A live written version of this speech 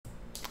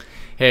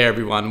Hey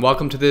everyone,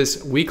 welcome to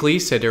this weekly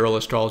Sidereal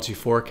Astrology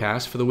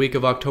forecast for the week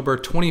of October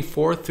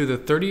 24th through the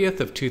 30th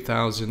of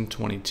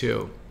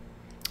 2022.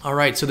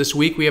 Alright, so this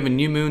week we have a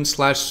new moon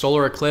 /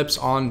 solar eclipse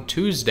on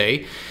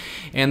Tuesday,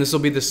 and this will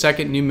be the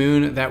second new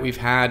moon that we've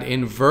had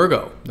in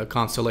Virgo, the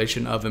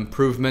constellation of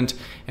improvement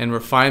and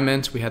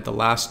refinement. We had the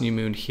last new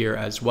moon here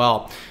as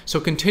well. So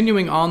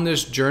continuing on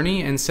this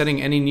journey and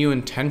setting any new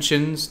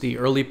intentions the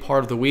early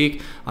part of the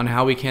week on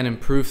how we can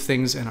improve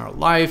things in our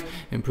life,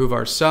 improve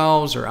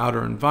ourselves or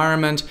outer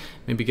environment,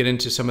 maybe get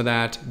into some of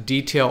that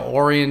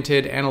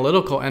detail-oriented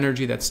analytical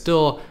energy that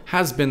still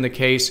has been the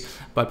case,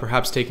 but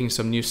perhaps taking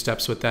some new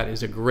steps with that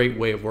is a great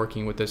way of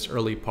working with this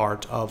early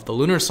part of the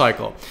lunar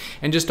cycle.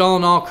 And just all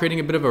in all, creating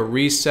a bit of a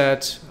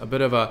reset, a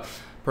bit of a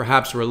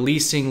perhaps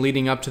releasing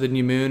leading up to the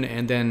new moon,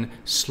 and then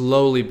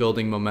slowly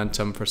building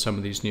momentum for some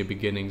of these new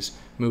beginnings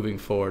moving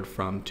forward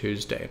from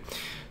Tuesday.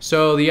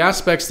 So the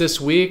aspects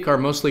this week are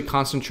mostly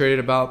concentrated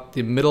about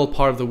the middle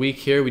part of the week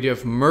here. We do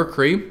have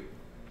Mercury,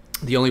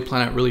 the only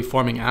planet really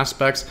forming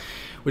aspects,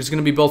 which is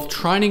going to be both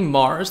trining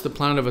Mars, the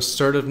planet of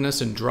assertiveness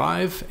and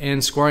drive,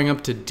 and squaring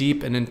up to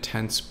deep and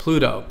intense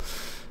Pluto.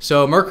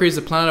 So Mercury is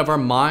the planet of our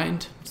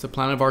mind, it's the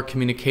planet of our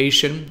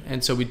communication,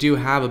 and so we do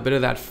have a bit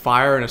of that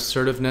fire and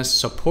assertiveness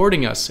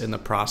supporting us in the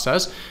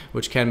process,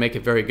 which can make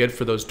it very good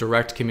for those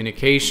direct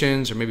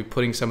communications, or maybe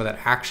putting some of that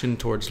action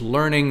towards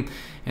learning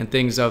and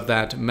things of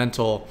that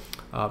mental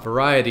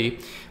variety.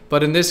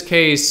 But in this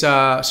case,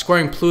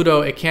 squaring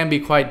Pluto, it can be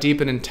quite deep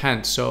and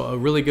intense. So a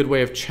really good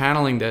way of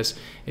channeling this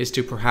is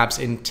to perhaps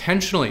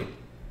intentionally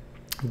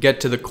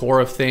get to the core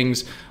of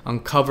things,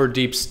 uncover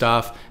deep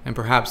stuff, and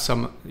perhaps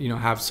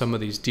have some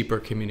of these deeper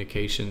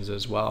communications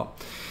as well.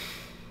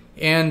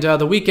 And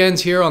the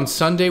weekends here on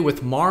Sunday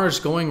with Mars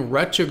going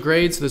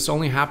retrograde. So this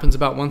only happens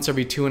about once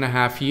every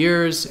 2.5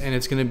 years, and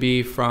it's going to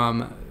be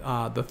from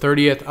the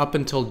 30th up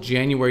until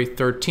January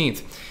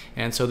 13th.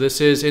 And so this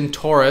is in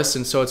Taurus,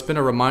 and so it's been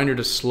a reminder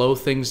to slow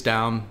things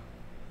down,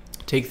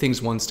 take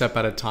things one step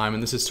at a time.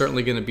 And this is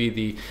certainly going to be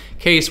the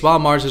case while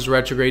Mars is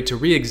retrograde, to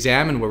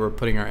re-examine where we're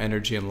putting our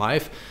energy in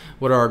life,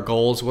 what are our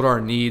goals, what are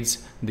our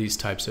needs, these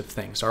types of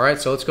things. All right,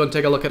 so let's go and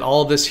take a look at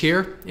all of this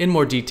here in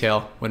more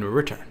detail when we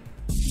return.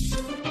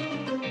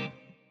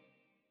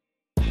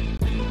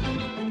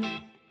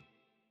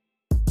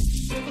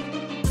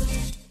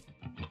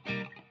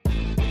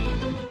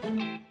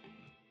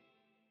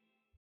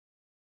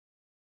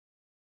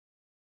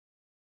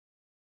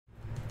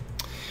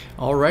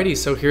 Alrighty,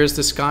 so here's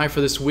the sky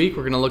for this week.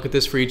 We're going to look at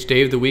this for each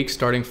day of the week,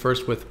 starting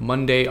first with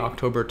Monday,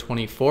 October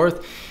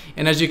 24th.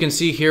 And as you can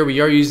see here,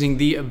 we are using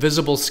the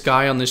visible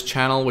sky on this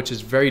channel, which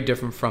is very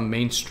different from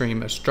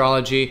mainstream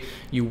astrology.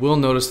 You will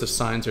notice the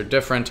signs are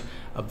different.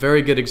 A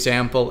very good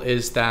example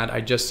is that I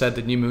just said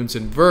the new moon's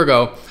in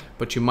Virgo,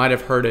 but you might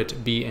have heard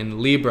it be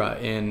in Libra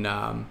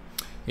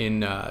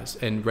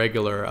in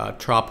regular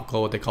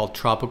tropical, what they call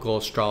tropical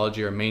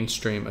astrology or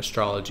mainstream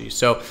astrology.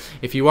 So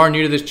if you are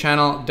new to this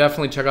channel,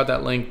 definitely check out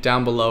that link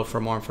down below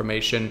for more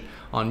information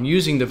on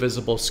using the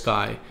visible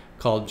sky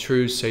called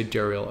True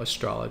Sidereal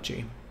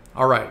Astrology.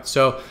 All right,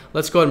 so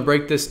let's go ahead and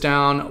break this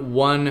down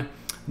one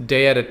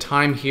day at a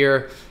time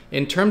here.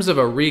 In terms of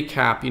a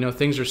recap,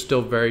 things are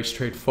still very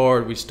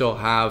straightforward. We still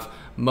have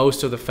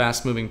most of the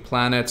fast-moving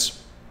planets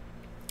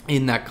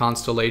in that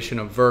constellation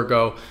of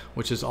Virgo,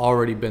 which has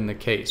already been the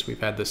case. We've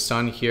had the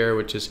sun here,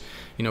 which is,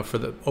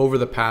 over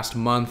the past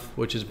month,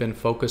 which has been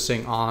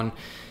focusing on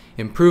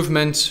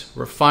improvement,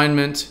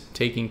 refinement,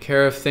 taking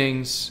care of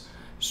things,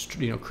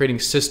 creating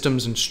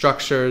systems and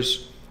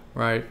structures,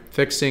 right?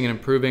 Fixing and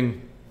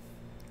improving.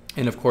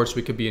 And of course,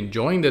 we could be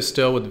enjoying this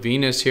still with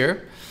Venus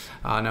here.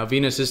 Now,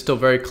 Venus is still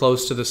very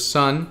close to the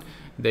sun.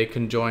 They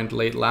conjoined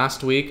late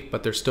last week,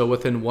 but they're still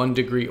within 1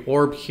 degree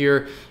orb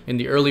here in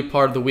the early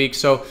part of the week.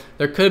 So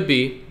there could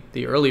be,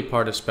 the early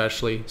part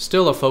especially,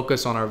 still a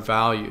focus on our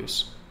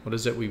values. What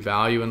is it we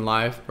value in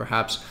life?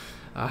 Perhaps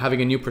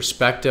having a new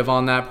perspective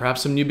on that,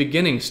 perhaps some new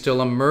beginnings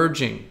still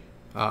emerging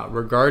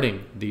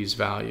regarding these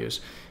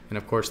values. And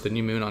of course, the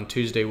new moon on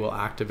Tuesday will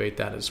activate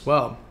that as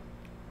well.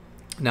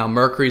 Now,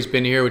 Mercury's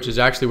been here, which is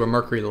actually where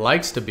Mercury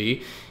likes to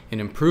be, in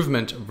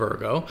improvement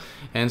Virgo.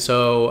 And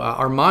so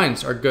our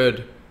minds are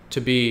good to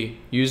be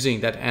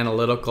using that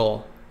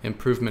analytical,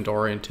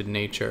 improvement-oriented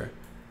nature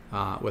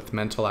with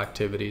mental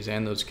activities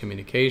and those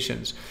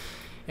communications.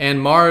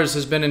 And Mars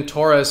has been in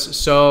Taurus,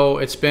 so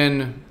it's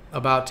been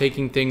about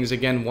taking things,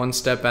 again, one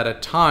step at a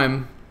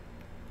time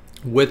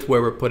with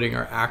where we're putting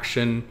our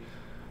action,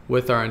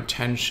 with our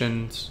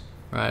intentions,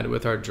 right,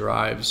 with our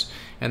drives.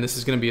 And this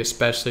is going to be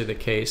especially the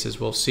case as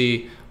we'll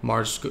see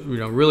Mars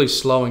really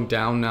slowing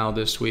down now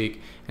this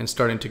week and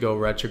starting to go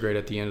retrograde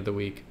at the end of the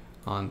week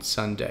on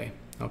Sunday.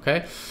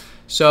 Okay,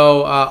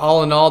 so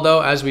all in all,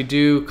 though, as we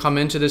do come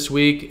into this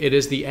week, it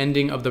is the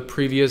ending of the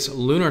previous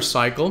lunar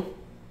cycle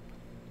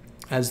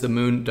as the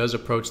moon does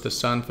approach the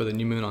sun for the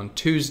new moon on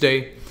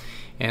Tuesday.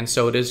 And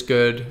so it is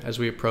good as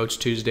we approach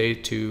Tuesday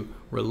to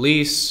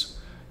release,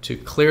 to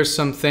clear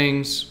some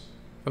things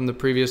from the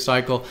previous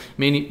cycle,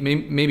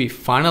 maybe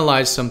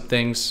finalize some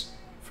things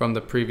from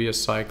the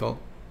previous cycle,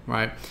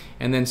 right?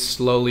 And then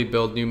slowly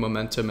build new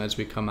momentum as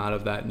we come out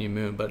of that new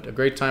moon. But a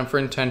great time for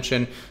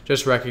intention,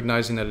 just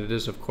recognizing that it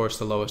is, of course,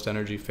 the lowest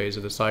energy phase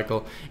of the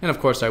cycle. And of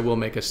course, I will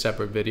make a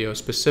separate video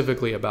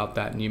specifically about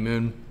that new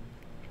moon,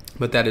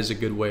 but that is a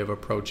good way of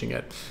approaching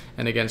it.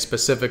 And again,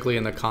 specifically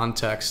in the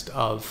context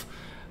of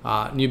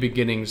new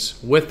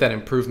beginnings with that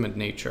improvement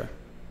nature,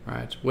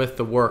 right? With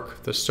the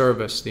work, the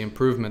service, the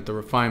improvement, the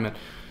refinement,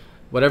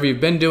 whatever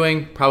you've been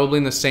doing, probably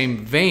in the same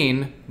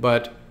vein,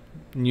 but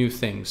new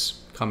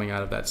things coming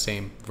out of that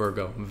same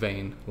Virgo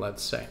vein,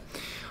 let's say.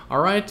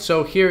 All right,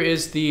 so here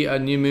is the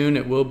new moon.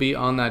 It will be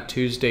on that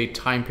Tuesday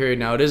time period.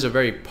 Now, it is a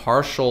very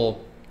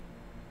partial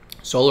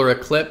solar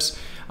eclipse.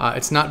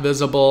 It's not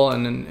visible,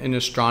 and in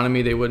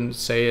astronomy, they wouldn't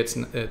say it's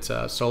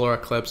a solar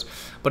eclipse.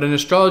 But in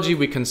astrology,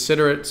 we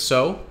consider it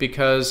so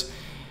because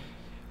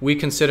we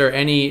consider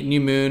any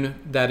new moon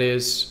that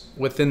is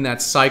within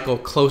that cycle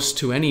close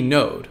to any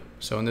node.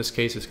 So in this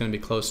case, it's going to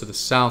be close to the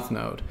south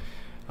node,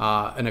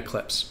 an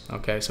eclipse.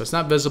 Okay, so it's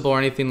not visible or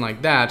anything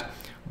like that,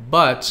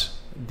 but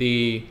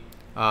the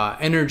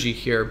energy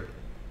here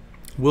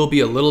will be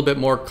a little bit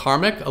more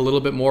karmic, a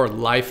little bit more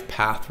life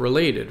path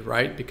related,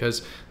 right?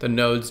 Because the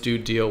nodes do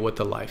deal with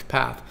the life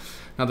path.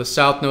 Now, the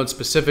south node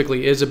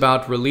specifically is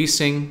about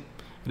releasing,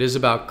 it is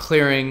about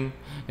clearing,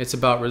 it's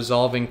about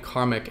resolving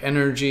karmic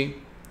energy,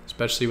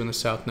 especially when the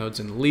south node's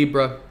in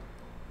Libra,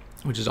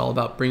 which is all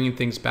about bringing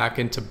things back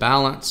into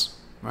balance,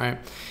 right?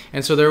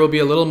 And so there will be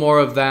a little more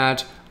of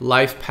that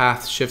life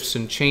path shifts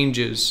and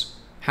changes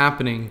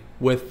happening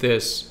with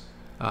this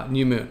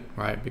new moon,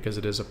 right? Because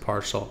it is a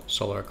partial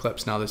solar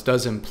eclipse. Now, this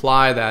does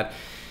imply that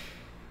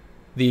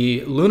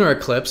the lunar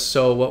eclipse,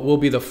 so what will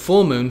be the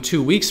full moon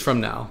 2 weeks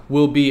from now,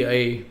 will be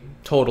a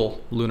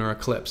total lunar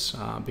eclipse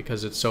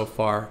because it's so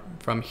far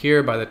from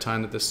here. By the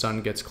time that the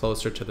sun gets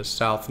closer to the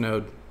south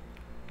node,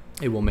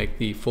 it will make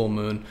the full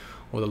moon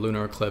or the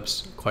lunar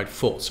eclipse quite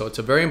full. So it's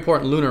a very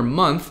important lunar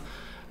month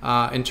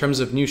in terms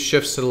of new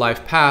shifts to the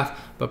life path,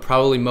 but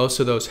probably most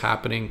of those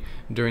happening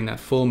during that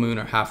full moon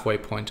or halfway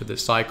point of the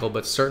cycle.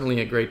 But certainly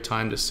a great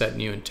time to set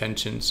new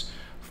intentions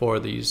for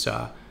these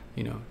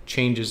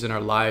changes in our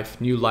life,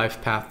 new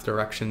life path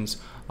directions,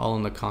 all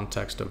in the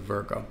context of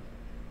Virgo.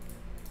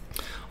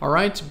 All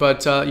right,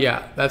 but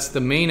yeah, that's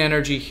the main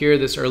energy here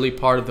this early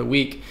part of the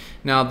week.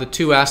 Now, the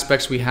two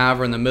aspects we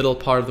have are in the middle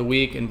part of the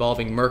week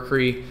involving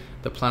Mercury,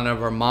 the planet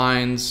of our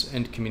minds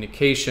and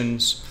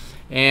communications,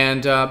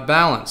 and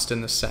balanced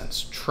in the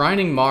sense,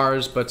 trining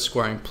Mars but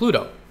squaring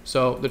Pluto.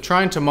 So the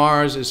trine to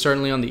Mars is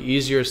certainly on the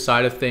easier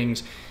side of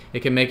things.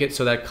 It can make it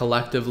so that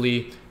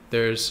collectively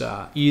there's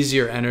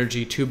easier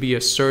energy to be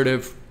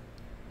assertive,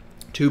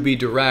 to be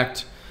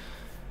direct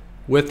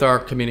with our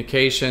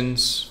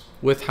communications,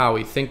 with how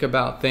we think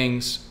about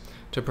things,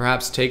 to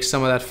perhaps take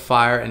some of that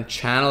fire and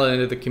channel it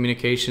into the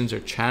communications or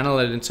channel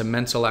it into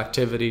mental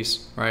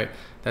activities, right?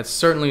 That's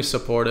certainly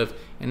supportive,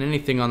 and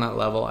anything on that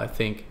level I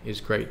think is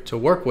great to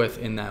work with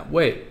in that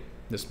way,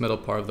 this middle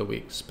part of the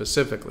week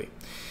specifically.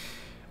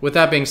 With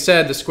that being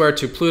said, the square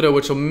to Pluto,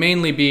 which will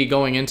mainly be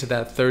going into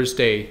that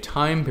Thursday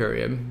time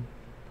period,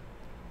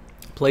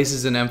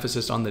 places an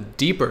emphasis on the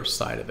deeper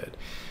side of it.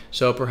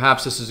 So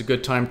perhaps this is a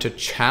good time to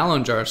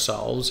challenge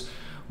ourselves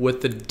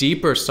with the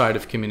deeper side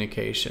of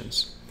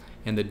communications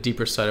and the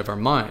deeper side of our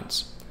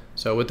minds.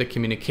 So with the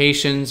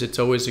communications, it's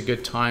always a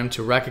good time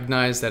to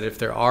recognize that if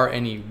there are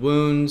any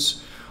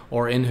wounds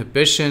or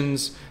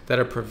inhibitions that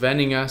are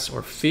preventing us,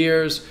 or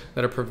fears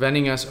that are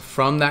preventing us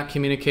from that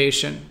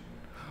communication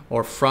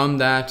or from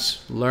that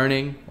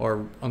learning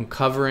or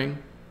uncovering,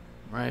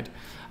 right?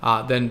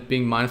 Then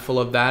being mindful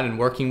of that and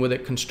working with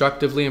it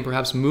constructively and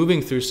perhaps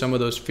moving through some of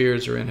those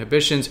fears or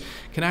inhibitions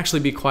can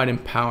actually be quite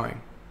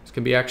empowering. This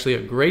can be actually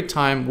a great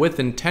time with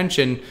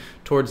intention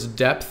towards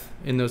depth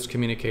in those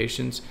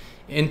communications,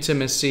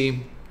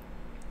 intimacy,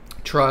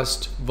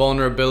 trust,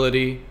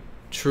 vulnerability,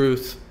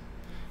 truth,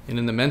 and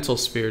in the mental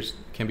spheres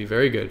can be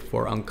very good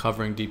for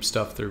uncovering deep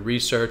stuff through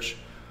research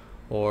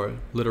or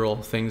literal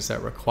things that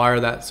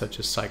require that, such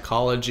as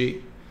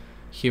psychology,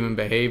 human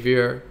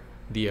behavior,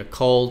 the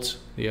occult,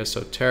 the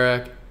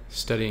esoteric,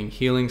 studying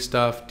healing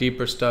stuff,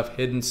 deeper stuff,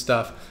 hidden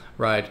stuff,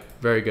 right?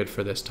 Very good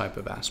for this type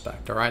of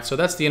aspect, all right? So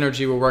that's the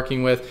energy we're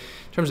working with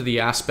in terms of the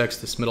aspects,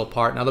 this middle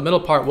part. Now, the middle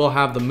part will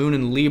have the moon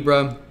in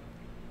Libra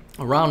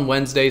around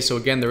Wednesday. So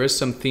again, there is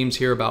some themes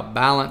here about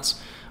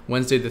balance.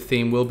 Wednesday, the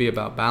theme will be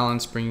about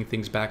balance, bringing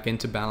things back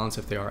into balance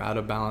if they are out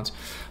of balance.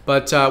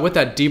 But with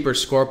that deeper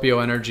Scorpio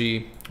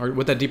energy, or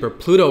with that deeper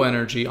Pluto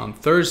energy on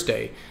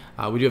Thursday,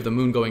 we do have the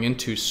moon going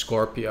into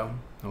Scorpio,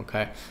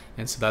 okay?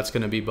 And so that's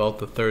going to be both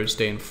the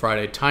Thursday and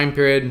Friday time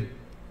period,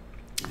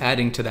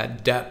 adding to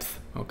that depth,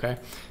 okay?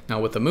 Now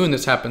with the moon,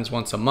 this happens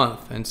once a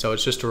month. And so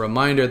it's just a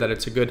reminder that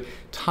it's a good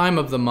time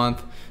of the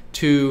month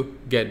to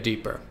get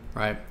deeper,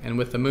 right? And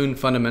with the moon,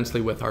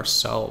 fundamentally with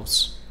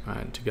ourselves,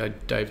 right? To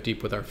dive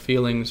deep with our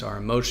feelings, our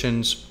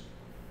emotions,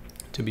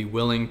 to be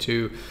willing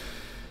to,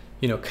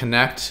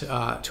 connect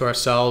to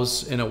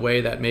ourselves in a way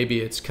that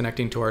maybe it's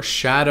connecting to our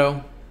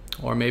shadow,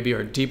 or maybe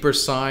our deeper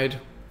side,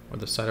 or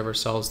the side of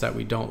ourselves that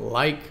we don't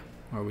like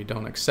or we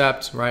don't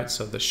accept, right?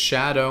 So the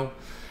shadow,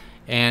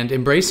 and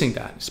embracing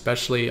that,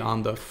 especially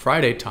on the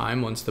Friday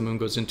time once the moon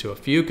goes into a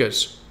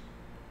fucus.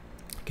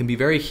 It can be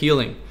very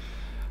healing,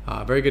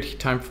 very good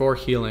time for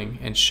healing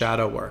and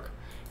shadow work,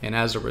 and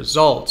as a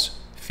result,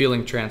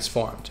 feeling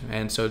transformed.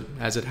 And so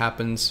as it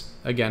happens,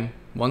 again,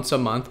 once a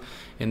month,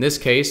 in this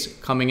case,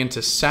 coming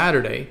into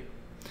Saturday,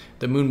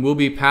 the moon will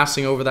be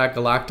passing over that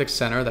galactic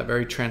center, that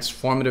very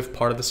transformative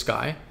part of the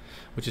sky,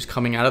 which is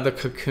coming out of the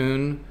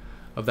cocoon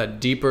of that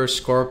deeper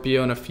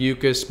Scorpio and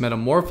Ophiuchus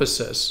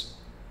metamorphosis,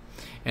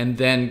 and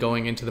then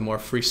going into the more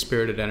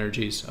free-spirited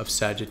energies of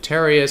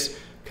Sagittarius,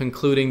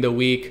 concluding the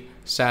week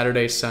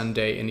Saturday,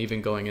 Sunday, and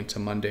even going into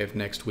Monday of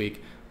next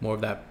week, more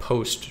of that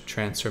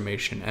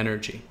post-transformation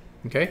energy.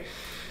 Okay?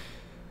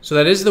 So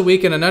that is the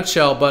week in a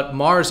nutshell, but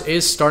Mars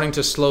is starting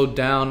to slow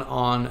down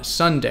on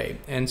Sunday.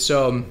 And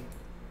so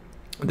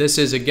this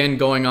is again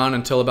going on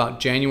until about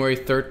January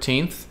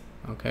 13th,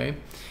 okay?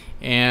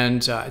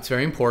 And it's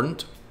very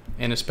important,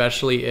 and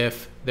especially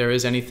if there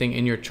is anything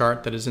in your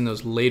chart that is in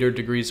those later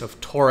degrees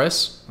of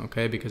Taurus,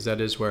 okay? Because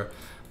that is where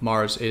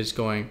Mars is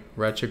going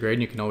retrograde.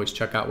 And you can always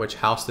check out which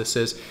house this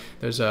is.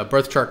 There's a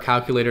birth chart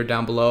calculator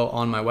down below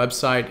on my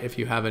website if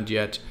you haven't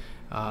yet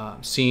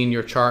seen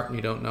your chart and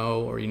you don't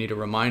know, or you need a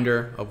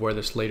reminder of where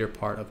this later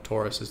part of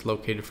Taurus is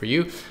located for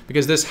you,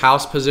 because this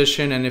house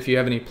position, and if you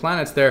have any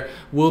planets there,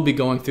 will be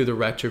going through the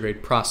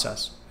retrograde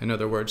process. In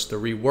other words, the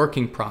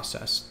reworking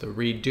process, the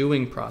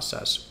redoing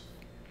process,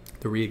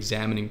 the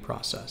re-examining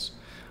process.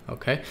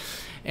 Okay?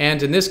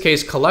 And in this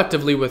case,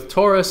 collectively with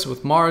Taurus,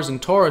 with Mars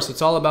and Taurus,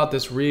 it's all about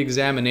this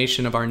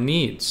re-examination of our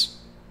needs,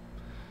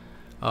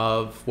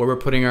 of where we're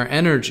putting our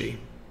energy,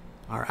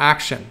 our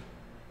action,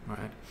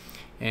 right?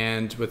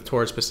 And with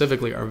Taurus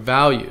specifically, our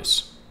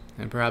values,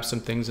 and perhaps some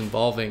things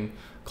involving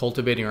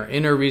cultivating our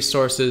inner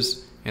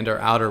resources and our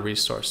outer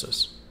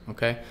resources,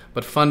 okay?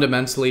 But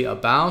fundamentally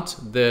about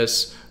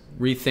this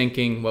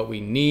rethinking what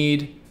we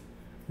need,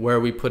 where are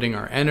we putting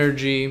our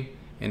energy,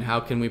 and how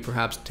can we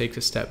perhaps take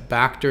a step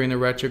back during the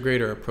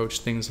retrograde or approach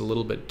things a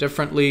little bit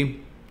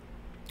differently,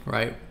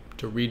 right?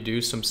 To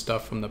redo some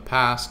stuff from the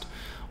past,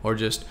 or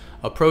just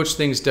approach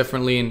things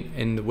differently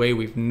in the way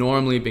we've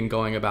normally been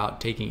going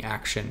about taking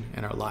action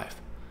in our life.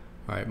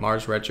 All right,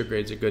 Mars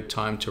retrograde is a good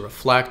time to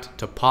reflect,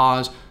 to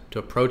pause, to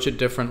approach it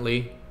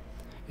differently,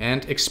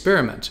 and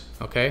experiment,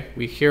 okay?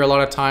 We hear a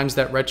lot of times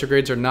that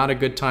retrogrades are not a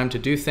good time to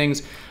do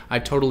things. I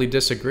totally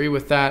disagree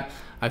with that.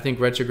 I think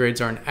retrogrades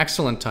are an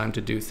excellent time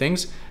to do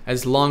things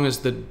as long as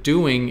the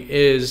doing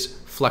is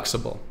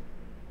flexible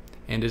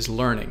and is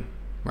learning,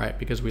 right?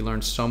 Because we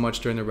learn so much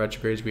during the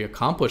retrogrades, we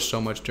accomplish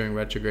so much during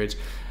retrogrades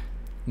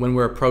when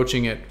we're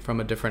approaching it from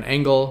a different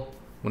angle,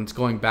 when it's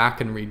going back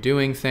and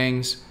redoing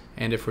things,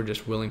 and if we're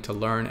just willing to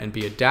learn and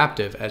be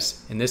adaptive,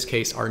 as in this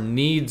case, our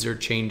needs are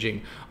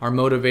changing, our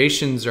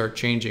motivations are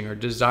changing, our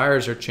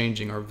desires are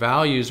changing, our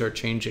values are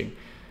changing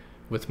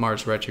with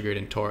Mars retrograde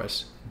in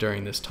Taurus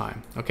during this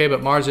time. Okay,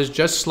 but Mars is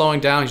just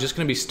slowing down. He's just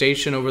going to be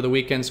stationed over the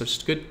weekend, so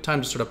it's a good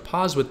time to sort of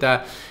pause with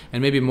that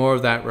and maybe more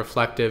of that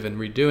reflective and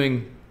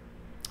redoing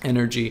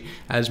energy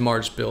as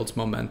Mars builds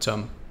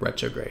momentum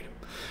retrograde.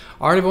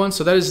 All right, everyone,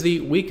 so that is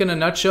the week in a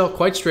nutshell.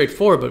 Quite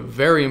straightforward, but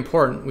very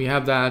important. We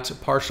have that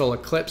partial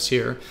eclipse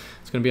here.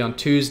 It's going to be on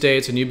Tuesday.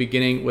 It's a new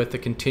beginning with the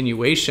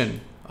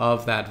continuation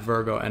of that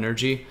Virgo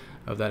energy,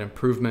 of that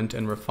improvement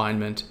and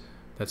refinement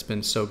that's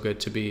been so good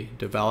to be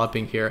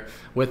developing here.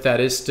 With that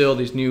is still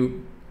these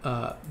new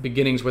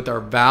beginnings with our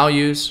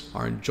values,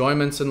 our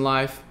enjoyments in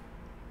life,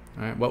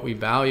 all right, what we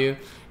value,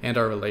 and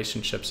our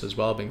relationships as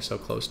well, being so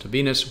close to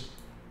Venus.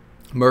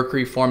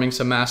 Mercury forming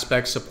some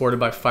aspects supported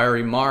by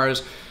fiery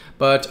Mars,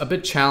 but a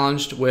bit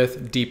challenged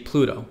with deep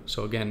Pluto.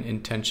 So again,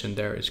 intention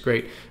there is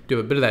great. Do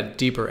a bit of that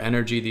deeper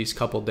energy these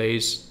couple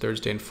days,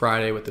 Thursday and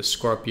Friday with the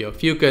Scorpio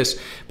fucus,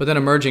 but then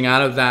emerging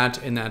out of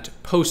that in that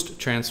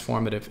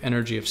post-transformative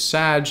energy of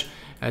Sag,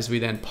 as we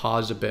then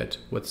pause a bit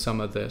with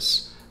some of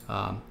this,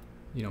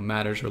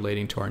 matters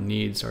relating to our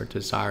needs, our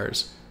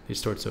desires, these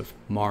sorts of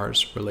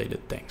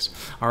Mars-related things.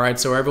 All right,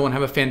 so everyone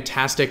have a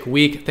fantastic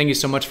week. Thank you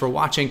so much for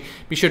watching.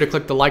 Be sure to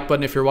click the like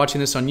button if you're watching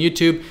this on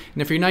YouTube.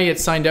 And if you're not yet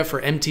signed up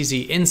for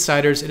MTZ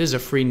Insiders, it is a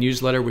free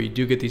newsletter where you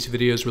do get these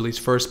videos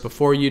released first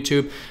before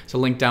YouTube. There's a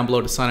link down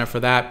below to sign up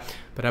for that.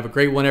 But have a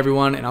great one,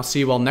 everyone, and I'll see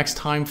you all next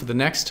time for the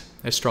next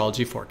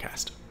astrology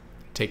forecast.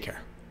 Take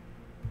care.